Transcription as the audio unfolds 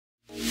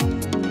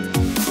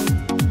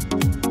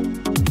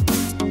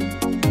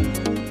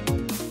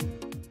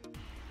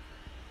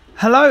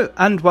Hello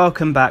and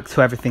welcome back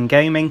to Everything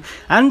Gaming,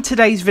 and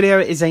today's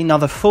video is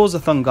another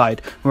Forzathon guide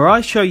where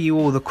I show you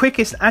all the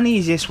quickest and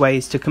easiest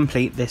ways to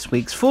complete this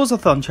week's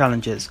Forzathon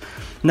challenges.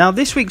 Now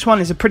this week's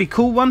one is a pretty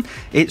cool one.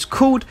 It's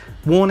called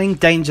Warning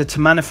Danger to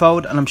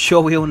Manifold, and I'm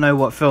sure we all know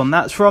what film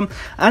that's from,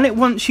 and it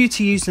wants you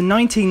to use the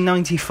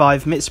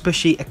 1995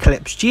 Mitsubishi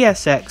Eclipse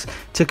GSX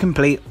to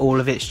complete all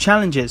of its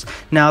challenges.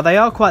 Now they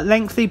are quite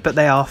lengthy, but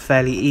they are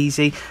fairly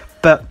easy,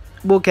 but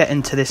we'll get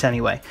into this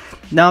anyway.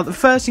 Now the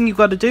first thing you've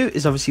got to do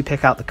is obviously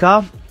pick out the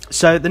car.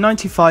 So the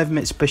 95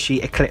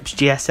 Mitsubishi Eclipse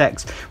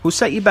GSX will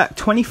set you back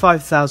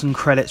 25,000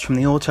 credits from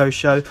the auto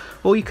show,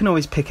 or you can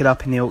always pick it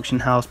up in the auction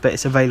house, but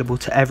it's available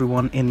to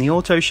everyone in the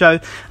auto show,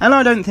 and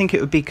I don't think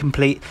it would be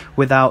complete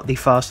without the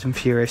Fast and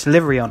Furious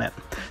livery on it.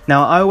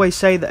 Now I always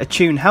say that a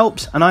tune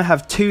helps, and I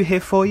have two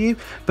here for you,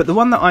 but the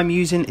one that I'm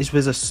using is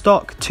with a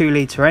stock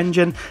 2-litre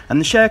engine,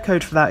 and the share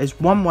code for that is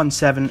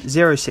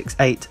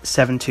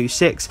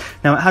 117068-726.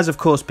 Now it has of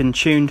course been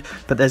tuned,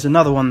 but there's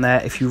another one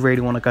there if you really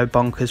want to go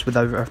bonkers with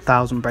over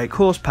 1,000 brake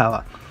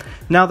horsepower.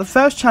 Now the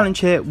first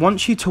challenge here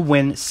wants you to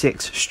win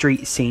 6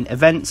 street scene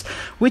events,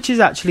 which is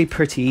actually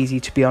pretty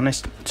easy to be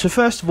honest. So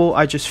first of all,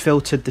 I just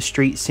filtered the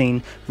street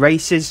scene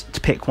races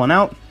to pick one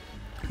out.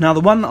 Now the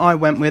one that I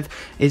went with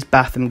is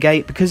Batham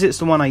Gate because it's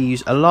the one I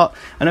use a lot,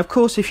 and of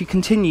course if you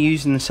continue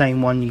using the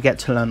same one you get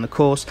to learn the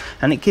course,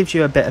 and it gives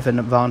you a bit of an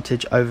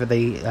advantage over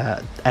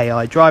the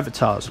AI driver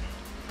tars.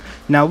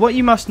 Now what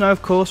you must know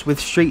of course with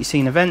street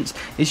scene events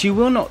is you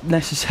will not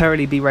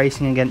necessarily be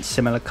racing against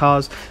similar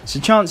cars,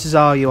 so chances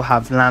are you'll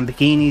have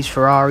Lamborghinis,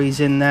 Ferraris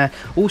in there,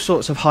 all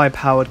sorts of high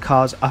powered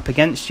cars up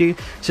against you,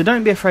 so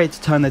don't be afraid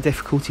to turn the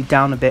difficulty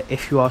down a bit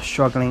if you are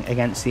struggling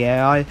against the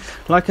AI.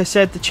 Like I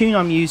said, the tune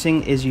I'm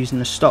using is using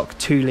the stock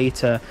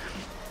 2-litre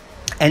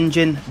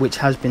engine which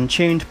has been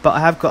tuned, but I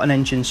have got an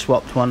engine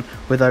swapped one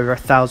with over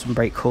 1,000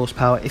 brake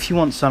horsepower if you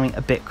want something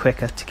a bit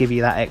quicker to give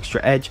you that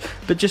extra edge,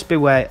 but just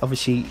beware,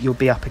 obviously you'll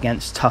be up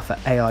against tougher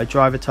AI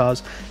driver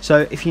tars,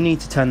 so if you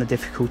need to turn the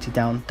difficulty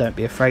down, don't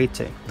be afraid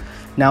to.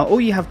 Now all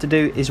you have to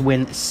do is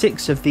win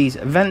 6 of these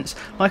events.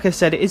 Like I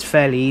said, it is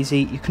fairly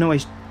easy. You can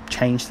always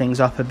change things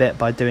up a bit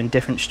by doing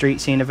different street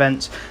scene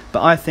events,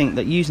 but I think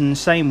that using the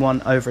same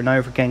one over and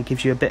over again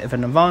gives you a bit of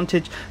an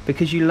advantage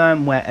because you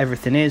learn where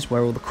everything is,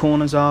 where all the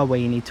corners are, where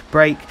you need to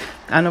brake,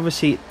 and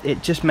obviously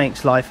it just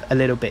makes life a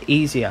little bit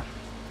easier.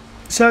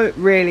 So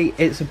really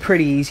it's a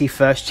pretty easy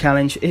first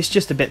challenge. It's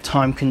just a bit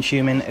time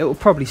consuming. It will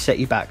probably set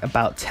you back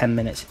about 10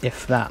 minutes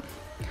if that.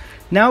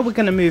 Now we're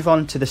going to move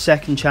on to the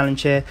second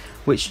challenge here,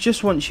 which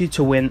just wants you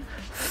to win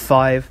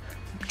 5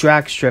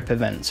 drag strip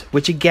events,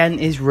 which again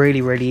is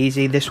really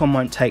easy. This one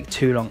won't take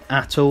too long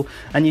at all,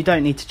 and you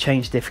don't need to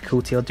change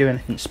difficulty or do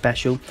anything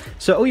special.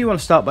 So all you want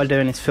to start by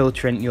doing is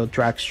filtering your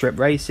drag strip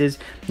races.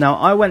 Now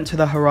I went to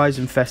the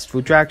Horizon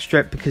Festival drag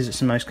strip because it's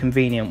the most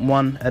convenient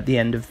one at the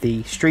end of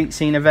the street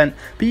scene event,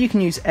 but you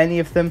can use any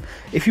of them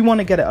if you want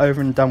to get it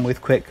over and done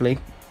with quickly.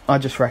 I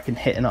just reckon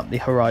hitting up the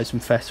Horizon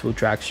Festival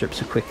drag strip's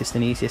the quickest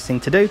and easiest thing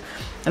to do.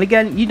 And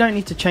again, you don't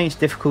need to change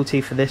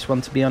difficulty for this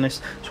one to be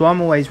honest, so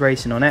I'm always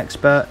racing on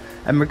expert,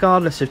 and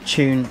regardless of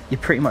tune, you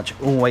pretty much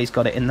always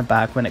got it in the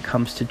bag when it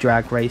comes to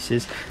drag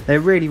races. They're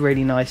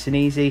really nice and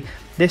easy.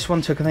 This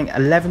one took I think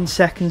 11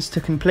 seconds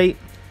to complete,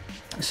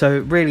 so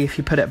really if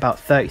you put it about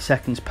 30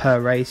 seconds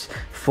per race,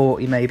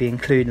 40 maybe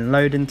including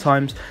loading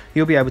times,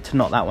 you'll be able to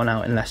knock that one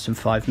out in less than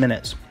 5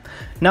 minutes.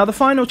 Now the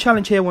final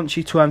challenge here wants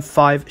you to earn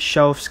 5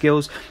 show-off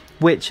skills,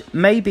 which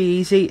may be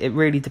easy. It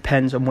really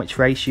depends on which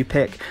race you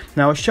pick.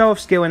 Now a show-off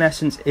skill in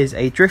essence is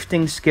a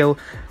drifting skill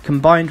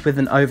combined with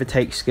an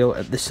overtake skill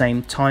at the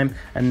same time,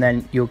 and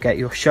then you'll get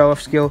your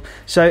show-off skill.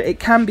 So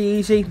it can be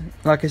easy.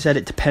 Like I said,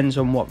 it depends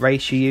on what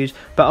race you use,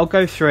 but I'll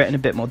go through it in a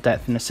bit more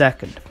depth in a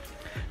second.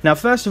 Now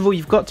first of all,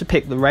 you've got to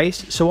pick the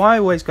race, so I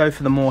always go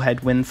for the Moorhead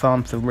Wind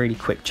Farm for really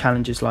quick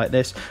challenges like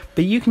this,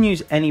 but you can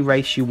use any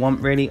race you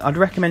want really. I'd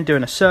recommend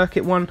doing a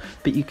circuit one,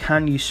 but you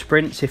can use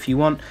sprints if you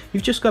want.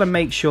 You've just got to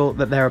make sure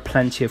that there are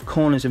plenty of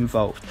corners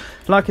involved.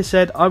 Like I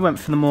said, I went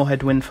for the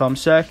Moorhead Wind Farm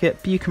circuit,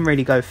 but you can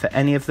really go for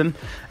any of them.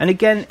 And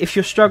again, if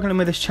you're struggling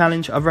with this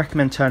challenge, I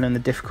recommend turning the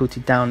difficulty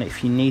down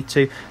if you need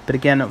to, but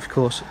again, of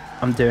course,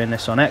 I'm doing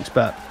this on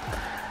expert.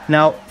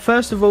 Now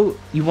first of all,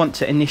 you want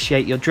to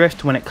initiate your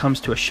drift when it comes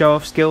to a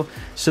show-off skill,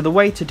 so the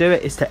way to do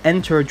it is to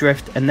enter a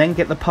drift and then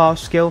get the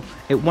pass skill.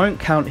 It won't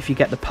count if you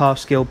get the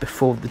pass skill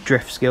before the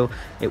drift skill.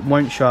 It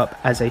won't show up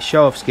as a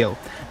show-off skill.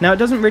 Now it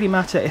doesn't really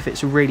matter if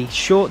it's a really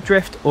short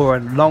drift or a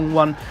long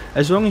one,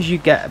 as long as you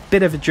get a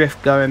bit of a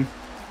drift going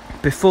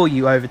before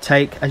you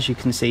overtake. As you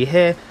can see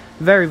here,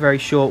 very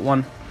short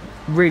one,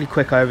 really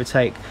quick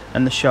overtake,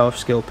 and the show-off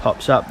skill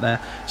pops up there.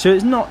 So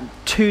it's not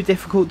too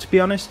difficult to be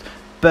honest,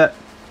 but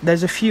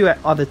there's a few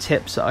other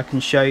tips that I can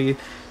show you.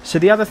 So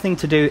the other thing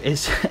to do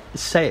is,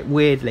 say it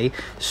weirdly,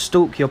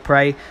 stalk your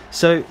prey.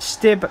 So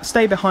stay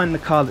behind the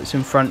car that's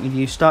in front of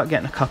you, start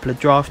getting a couple of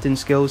drafting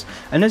skills,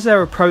 and as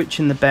they're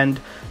approaching the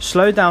bend,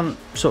 slow down,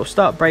 sort of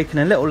start braking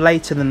a little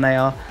later than they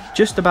are,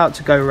 just about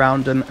to go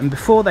around them, and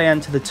before they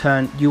enter the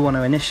turn you want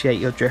to initiate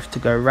your drift to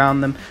go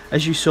around them.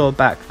 As you saw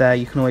back there,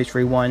 you can always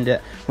rewind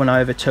it, when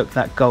I overtook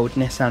that gold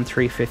Nissan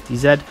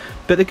 350Z.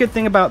 But the good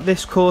thing about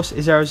this course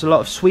is there is a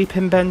lot of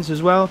sweeping bends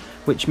as well,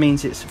 which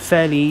means it's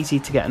fairly easy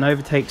to get an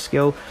overtake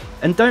skill.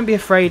 And don't be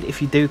afraid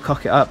if you do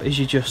cock it up, as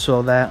you just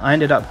saw there. I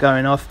ended up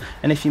going off,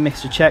 and if you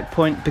miss a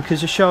checkpoint, because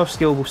the show off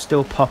skill will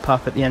still pop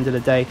up at the end of the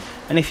day,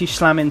 and if you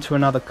slam into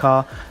another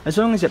car, as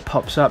long as it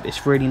pops up,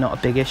 it's really not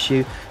a big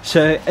issue.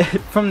 So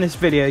from this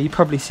video you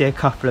probably see a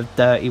couple of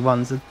dirty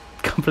ones, a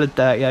couple of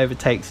dirty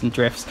overtakes and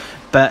drifts,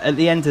 but at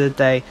the end of the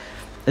day,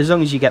 as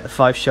long as you get the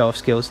 5 show-off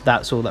skills,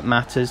 that's all that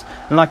matters.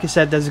 And like I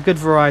said, there's a good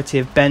variety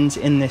of bends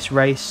in this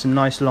race, some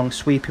nice long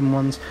sweeping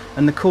ones,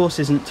 and the course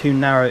isn't too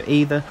narrow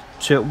either,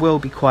 so it will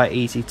be quite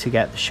easy to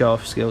get the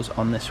show-off skills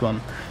on this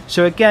one.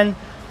 So again,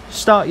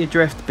 start your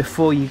drift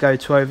before you go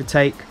to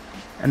overtake,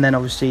 and then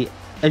obviously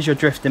as you're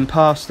drifting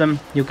past them,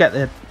 you'll get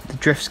the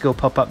drift skill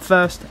pop up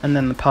first, and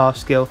then the pass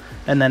skill,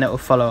 and then it will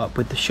follow up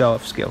with the show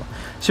off skill.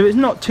 So it's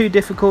not too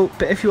difficult,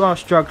 but if you are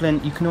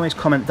struggling, you can always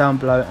comment down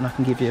below and I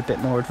can give you a bit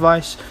more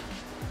advice,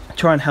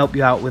 try and help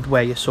you out with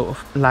where you're sort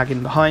of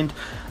lagging behind.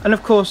 And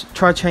of course,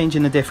 try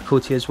changing the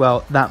difficulty as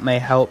well, that may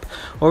help,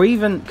 or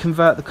even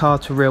convert the car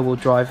to rear wheel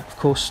drive. Of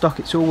course, stock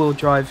it's all wheel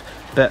drive,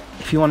 but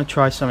if you want to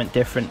try something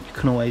different, you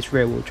can always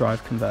rear wheel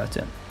drive convert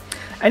it.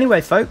 Anyway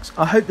folks,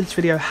 I hope this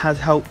video has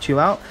helped you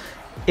out.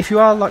 If you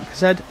are, like I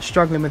said,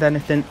 struggling with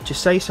anything,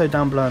 just say so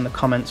down below in the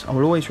comments. I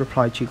will always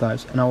reply to you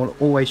guys, and I will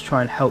always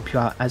try and help you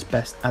out as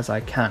best as I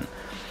can.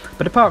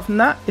 But apart from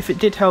that, if it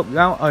did help you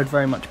out, I would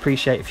very much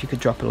appreciate if you could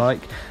drop a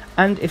like,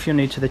 and if you're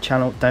new to the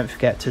channel, don't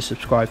forget to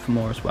subscribe for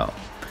more as well.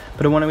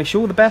 But I want to wish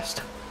you all the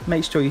best,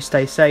 make sure you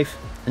stay safe,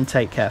 and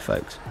take care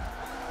folks.